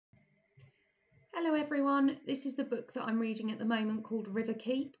Hello everyone, this is the book that I'm reading at the moment called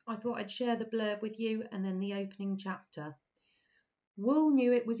Riverkeep. I thought I'd share the blurb with you and then the opening chapter. Wull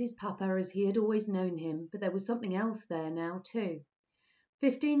knew it was his papa as he had always known him, but there was something else there now too.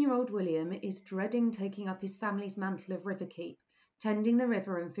 15-year-old Wulliam is dreading taking up his family's mantle of Riverkeep, tending the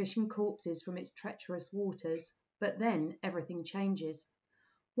river and fishing corpses from its treacherous waters. But then everything changes.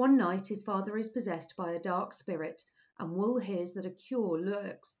 One night his father is possessed by a dark spirit, and Wull hears that a cure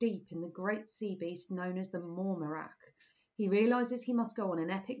lurks deep in the great sea beast known as the mormorach. He realises he must go on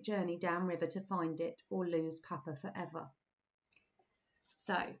an epic journey downriver to find it or lose Papa forever.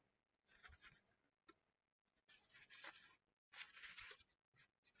 So,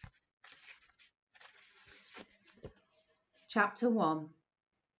 Chapter 1.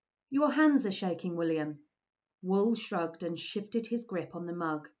 Your hands are shaking, Wulliam. Wull shrugged and shifted his grip on the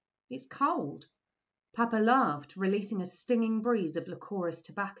mug. It's cold. Papa laughed, releasing a stinging breeze of liquorous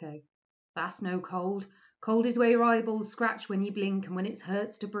tobacco. That's no cold. Cold is where your eyeballs scratch when you blink and when it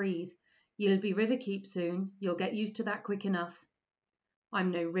hurts to breathe. You'll be Riverkeep soon. You'll get used to that quick enough.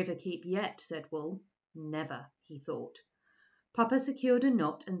 I'm no Riverkeep yet, said Wull. Never, he thought. Papa secured a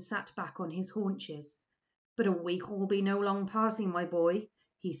knot and sat back on his haunches. But a week'll be no long passing, my boy,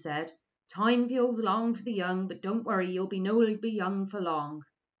 he said. Time feels long for the young, but don't worry, you'll be young for long.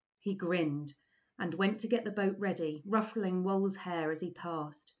 He grinned and went to get the boat ready, ruffling Wull's hair as he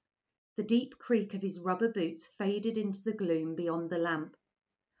passed. The deep creak of his rubber boots faded into the gloom beyond the lamp.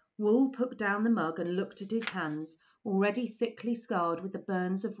 Wull put down the mug and looked at his hands, already thickly scarred with the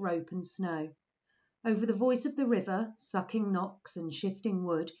burns of rope and snow. Over the voice of the river, sucking knocks and shifting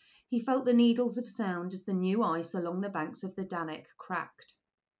wood, he felt the needles of sound as the new ice along the banks of the Danék cracked.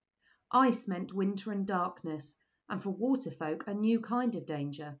 Ice meant winter and darkness, and for waterfolk a new kind of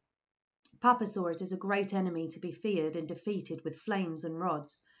danger. Papa saw it as a great enemy to be feared and defeated with flames and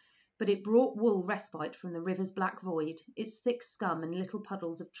rods, but it brought Wull respite from the river's black void, its thick scum and little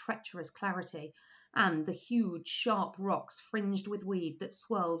puddles of treacherous clarity, and the huge, sharp rocks fringed with weed that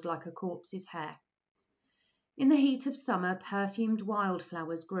swirled like a corpse's hair. In the heat of summer, perfumed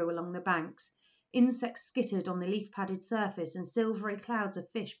wildflowers grew along the banks. Insects skittered on the leaf-padded surface, and silvery clouds of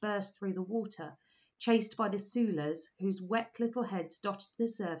fish burst through the water, chased by the sulas, whose wet little heads dotted the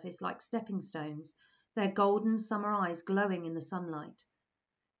surface like stepping stones, their golden summer eyes glowing in the sunlight.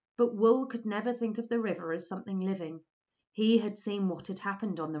 But Wull could never think of the river as something living. He had seen what had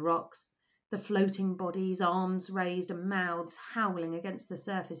happened on the rocks, the floating bodies, arms raised and mouths howling against the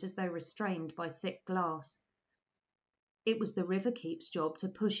surface as though restrained by thick glass. It was the Riverkeep's job to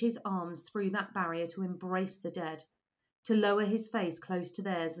push his arms through that barrier to embrace the dead, to lower his face close to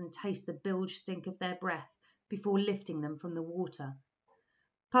theirs and taste the bilge stink of their breath before lifting them from the water.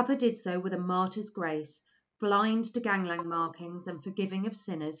 Papa did so with a martyr's grace, blind to gangland markings and forgiving of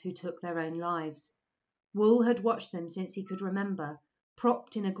sinners who took their own lives. Wull had watched them since he could remember,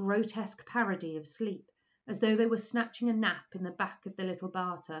 propped in a grotesque parody of sleep, as though they were snatching a nap in the back of the little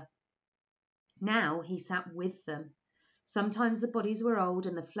barter. Now he sat with them. Sometimes the bodies were old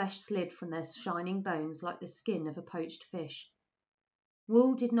and the flesh slid from their shining bones like the skin of a poached fish.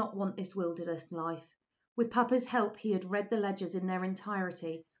 Wull did not want this wilderness life. With Papa's help he had read the ledgers in their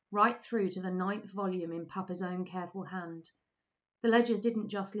entirety, right through to the 9th volume in Papa's own careful hand. The ledgers didn't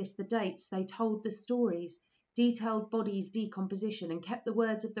just list the dates, they told the stories, detailed bodies' decomposition, and kept the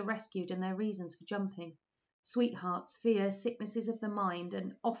words of the rescued and their reasons for jumping. Sweethearts, fear, sicknesses of the mind,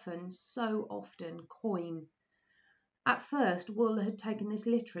 and often, so often, coin. At first, Wull had taken this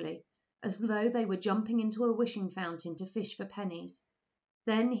literally, as though they were jumping into a wishing fountain to fish for pennies.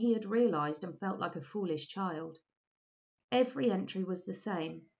 Then he had realised and felt like a foolish child. Every entry was the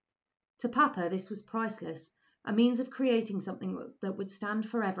same. To Papa this was priceless, a means of creating something that would stand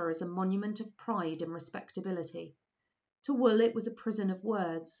forever as a monument of pride and respectability. To Wull it was a prison of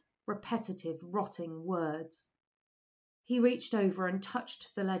words, repetitive, rotting words. He reached over and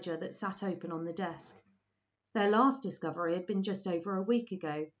touched the ledger that sat open on the desk. Their last discovery had been just over a week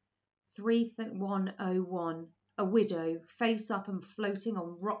ago. 3101, a widow, face up and floating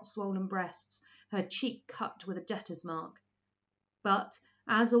on rot-swollen breasts, her cheek cut with a debtor's mark. But,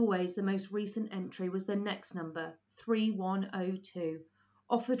 as always, the most recent entry was the next number, 3102,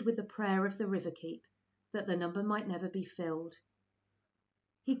 offered with the prayer of the Riverkeep, that the number might never be filled.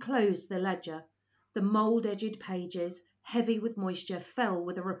 He closed the ledger. The mould-edged pages, heavy with moisture, fell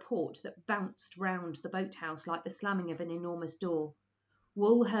with a report that bounced round the boathouse like the slamming of an enormous door.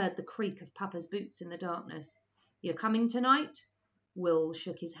 Wull heard the creak of Papa's boots in the darkness. "You're coming tonight?" Wull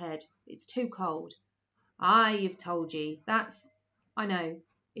shook his head. "It's too cold." "You've told ye. I know.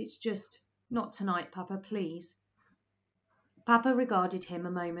 It's just not tonight, Papa, please." Papa regarded him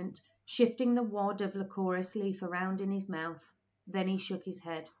a moment, shifting the wad of licorice leaf around in his mouth. Then he shook his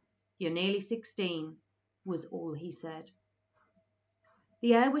head. "You're nearly 16, was all he said.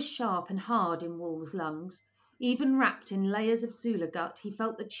 The air was sharp and hard in Wull's lungs. Even wrapped in layers of Sula gut, he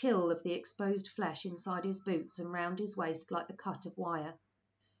felt the chill of the exposed flesh inside his boots and round his waist like the cut of wire.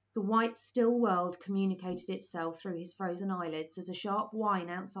 The white, still world communicated itself through his frozen eyelids as a sharp whine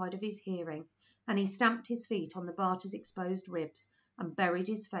outside of his hearing, and he stamped his feet on the Barter's exposed ribs and buried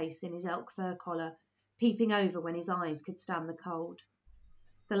his face in his elk fur collar, peeping over when his eyes could stand the cold.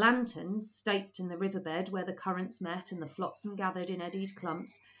 The lanterns, staked in the riverbed where the currents met and the flotsam gathered in eddied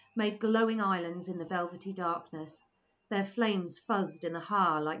clumps, made glowing islands in the velvety darkness. Their flames fuzzed in the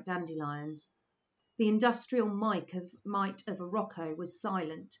ha like dandelions. The industrial might of Morocco was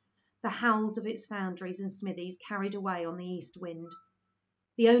silent, the howls of its foundries and smithies carried away on the east wind.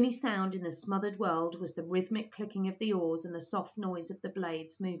 The only sound in the smothered world was the rhythmic clicking of the oars and the soft noise of the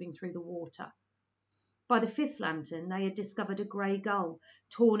blades moving through the water. By the fifth lantern they had discovered a grey gull,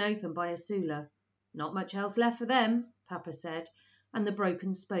 torn open by a Sula. "Not much else left for them," Papa said, and the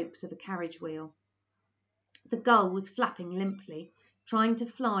broken spokes of a carriage wheel. The gull was flapping limply, trying to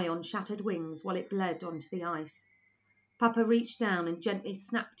fly on shattered wings while it bled onto the ice. Papa reached down and gently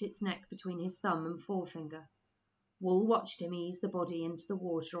snapped its neck between his thumb and forefinger. Wull watched him ease the body into the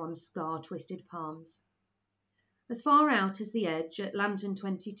water on scar-twisted palms. As far out as the edge, at Lantern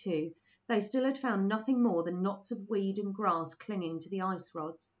 22, they still had found nothing more than knots of weed and grass clinging to the ice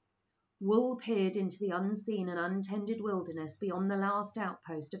rods. Wull peered into the unseen and untended wilderness beyond the last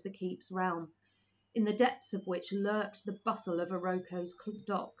outpost of the keep's realm, in the depths of which lurked the bustle of Oroco's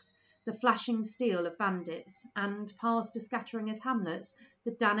docks, the flashing steel of bandits, and, past a scattering of hamlets,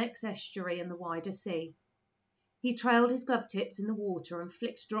 the Danek's estuary and the wider sea. He trailed his glove tips in the water and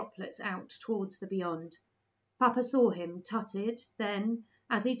flicked droplets out towards the beyond. Papa saw him, tutted, then,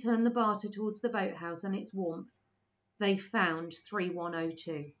 as he turned the Barter towards the boathouse and its warmth, they found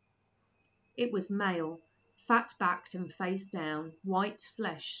 3102. It was male, fat-backed and face down, white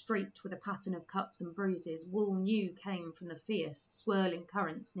flesh streaked with a pattern of cuts and bruises Wull knew came from the fierce, swirling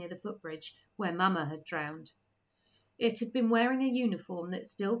currents near the footbridge where Mama had drowned. It had been wearing a uniform that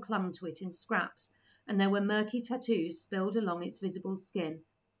still clung to it in scraps, and there were murky tattoos spilled along its visible skin.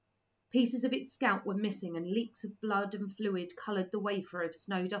 Pieces of its scalp were missing, and leaks of blood and fluid coloured the wafer of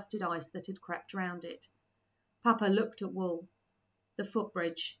snow-dusted ice that had crept round it. Papa looked at Wull. "The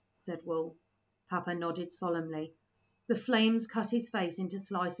footbridge," said Wull. Papa nodded solemnly. The flames cut his face into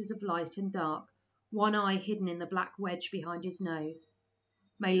slices of light and dark, one eye hidden in the black wedge behind his nose.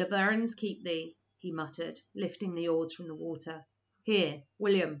 "May Leverins keep thee," he muttered, lifting the oars from the water. "Here,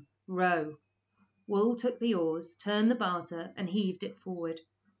 Wulliam, row." Wull took the oars, turned the Barter, and heaved it forward.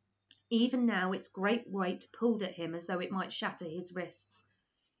 Even now its great weight pulled at him as though it might shatter his wrists.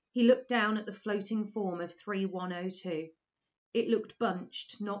 He looked down at the floating form of 3102. It looked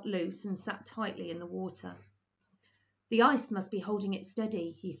bunched, not loose, and sat tightly in the water. The ice must be holding it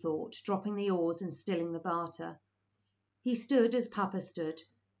steady, he thought, dropping the oars and stilling the Barter. He stood as Papa stood.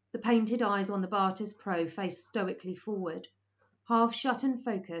 The painted eyes on the Barter's prow faced stoically forward. Half shut and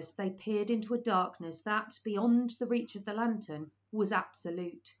focused, they peered into a darkness that, beyond the reach of the lantern, was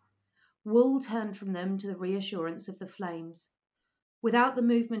absolute. Wull turned from them to the reassurance of the flames. Without the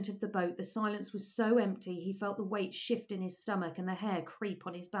movement of the boat, the silence was so empty he felt the weight shift in his stomach and the hair creep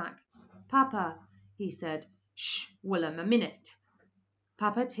on his back. "Papa," he said. "Shh, Wulliam, a minute."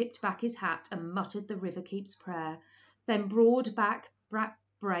 Papa tipped back his hat and muttered the Riverkeep's prayer. Then, broad back,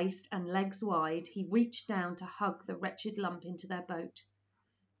 braced and legs wide, he reached down to hug the wretched lump into their boat.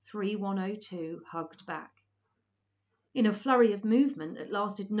 3102 hugged back. In a flurry of movement that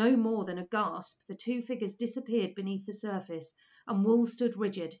lasted no more than a gasp, the two figures disappeared beneath the surface, and Wull stood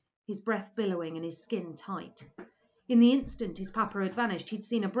rigid, his breath billowing and his skin tight. In the instant his Papa had vanished, he'd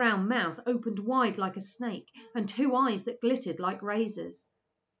seen a brown mouth opened wide like a snake, and two eyes that glittered like razors.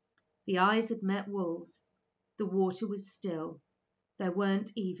 The eyes had met Wull's. The water was still. There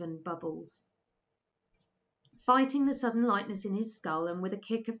weren't even bubbles. Fighting the sudden lightness in his skull, and with a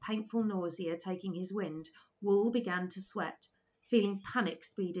kick of painful nausea taking his wind, Wull began to sweat, feeling panic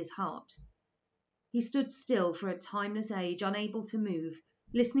speed his heart. He stood still for a timeless age, unable to move,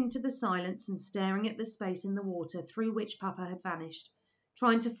 listening to the silence and staring at the space in the water through which Papa had vanished,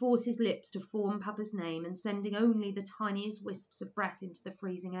 trying to force his lips to form Papa's name and sending only the tiniest wisps of breath into the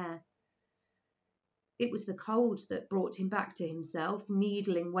freezing air. It was the cold that brought him back to himself,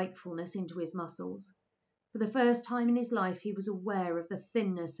 needling wakefulness into his muscles. For the first time in his life he was aware of the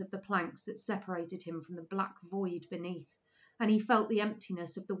thinness of the planks that separated him from the black void beneath, and he felt the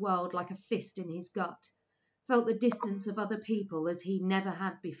emptiness of the world like a fist in his gut. felt the distance of other people as he never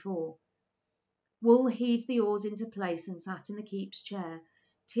had before. Wull heaved the oars into place and sat in the keep's chair,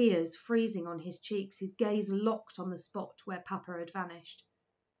 tears freezing on his cheeks, his gaze locked on the spot where Papa had vanished.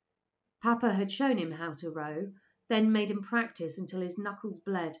 Papa had shown him how to row, then made him practice until his knuckles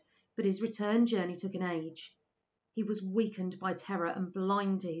bled, but his return journey took an age. He was weakened by terror and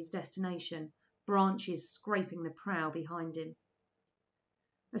blind to his destination, branches scraping the prow behind him.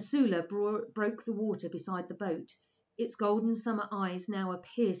 A Sula broke the water beside the boat, its golden summer eyes now a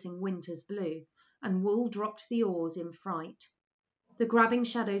piercing winter's blue, and Wull dropped the oars in fright. The grabbing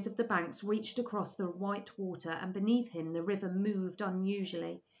shadows of the banks reached across the white water, and beneath him the river moved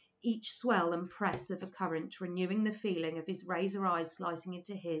unusually, each swell and press of a current renewing the feeling of his razor eyes slicing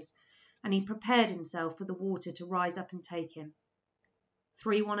into his, and he prepared himself for the water to rise up and take him.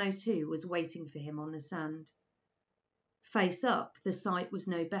 3102 was waiting for him on the sand. Face up, the sight was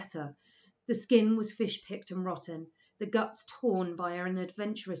no better. The skin was fish-picked and rotten, the guts torn by an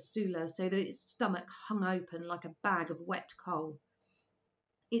adventurous Sula so that its stomach hung open like a bag of wet coal.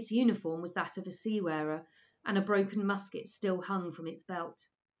 Its uniform was that of a sea-wearer, and a broken musket still hung from its belt.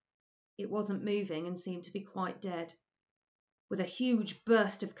 It wasn't moving and seemed to be quite dead. With a huge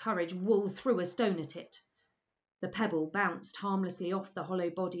burst of courage, Wull threw a stone at it. The pebble bounced harmlessly off the hollow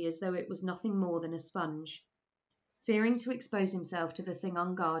body as though it was nothing more than a sponge. Fearing to expose himself to the thing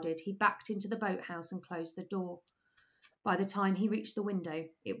unguarded, he backed into the boathouse and closed the door. By the time he reached the window,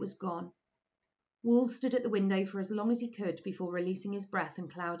 it was gone. Wull stood at the window for as long as he could before releasing his breath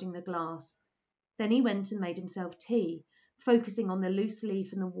and clouding the glass. Then he went and made himself tea, focusing on the loose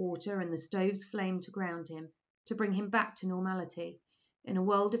leaf and the water and the stove's flame to ground him, to bring him back to normality. In a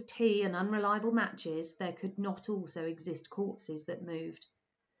world of tea and unreliable matches, there could not also exist corpses that moved.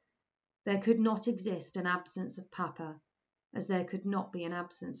 There could not exist an absence of Papa, as there could not be an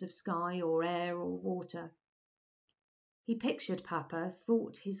absence of sky or air or water. He pictured Papa,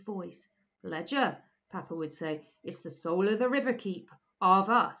 thought his voice. "Ledger," Papa would say, "it's the soul of the Riverkeep, of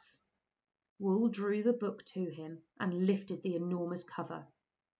us." Wull drew the book to him and lifted the enormous cover.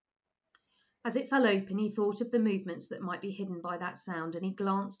 As it fell open, he thought of the movements that might be hidden by that sound, and he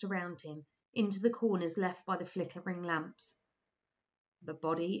glanced around him, into the corners left by the flickering lamps. "The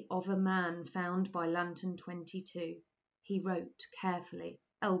body of a man found by lantern 22, he wrote carefully,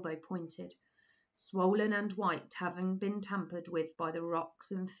 elbow pointed. "Swollen and white, having been tampered with by the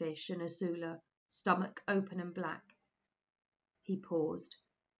rocks and fish and a Sula, stomach open and black." He paused.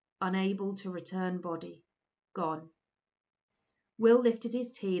 "Unable to return body. Gone." Wull lifted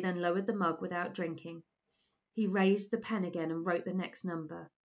his tea, then lowered the mug without drinking. He raised the pen again and wrote the next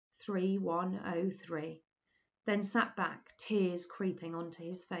number, 3103, then sat back, tears creeping onto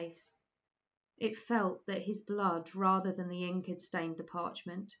his face. It felt that his blood rather than the ink had stained the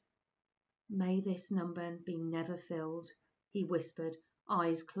parchment. "May this number be never filled," he whispered,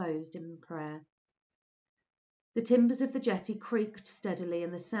 eyes closed in prayer. The timbers of the jetty creaked steadily,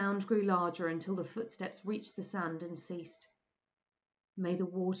 and the sound grew larger until the footsteps reached the sand and ceased. "May the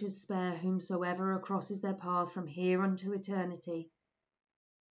waters spare whomsoever crosses their path from here unto eternity."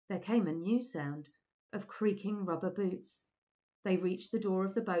 There came a new sound, of creaking rubber boots. They reached the door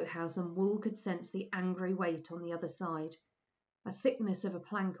of the boathouse, and Wull could sense the angry weight on the other side. A thickness of a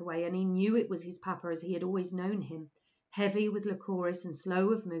plank away, and he knew it was his Papa as he had always known him, heavy with liquorice and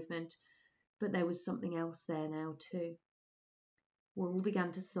slow of movement, but there was something else there now too. Wull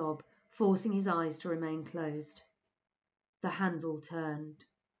began to sob, forcing his eyes to remain closed. The handle turned.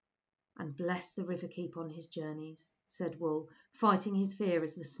 "And bless the Riverkeep on his journeys," said Wull, fighting his fear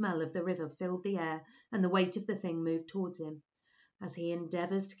as the smell of the river filled the air and the weight of the thing moved towards him. "As he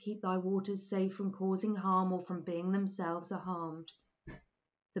endeavours to keep thy waters safe from causing harm or from being themselves harmed."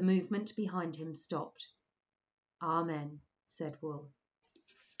 The movement behind him stopped. "Amen," said Wull.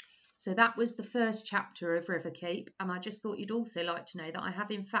 So that was the first chapter of Riverkeep, and I just thought you'd also like to know that I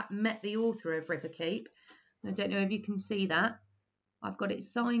have in fact met the author of Riverkeep. I don't know if you can see that. I've got it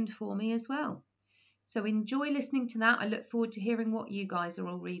signed for me as well. So enjoy listening to that. I look forward to hearing what you guys are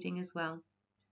all reading as well.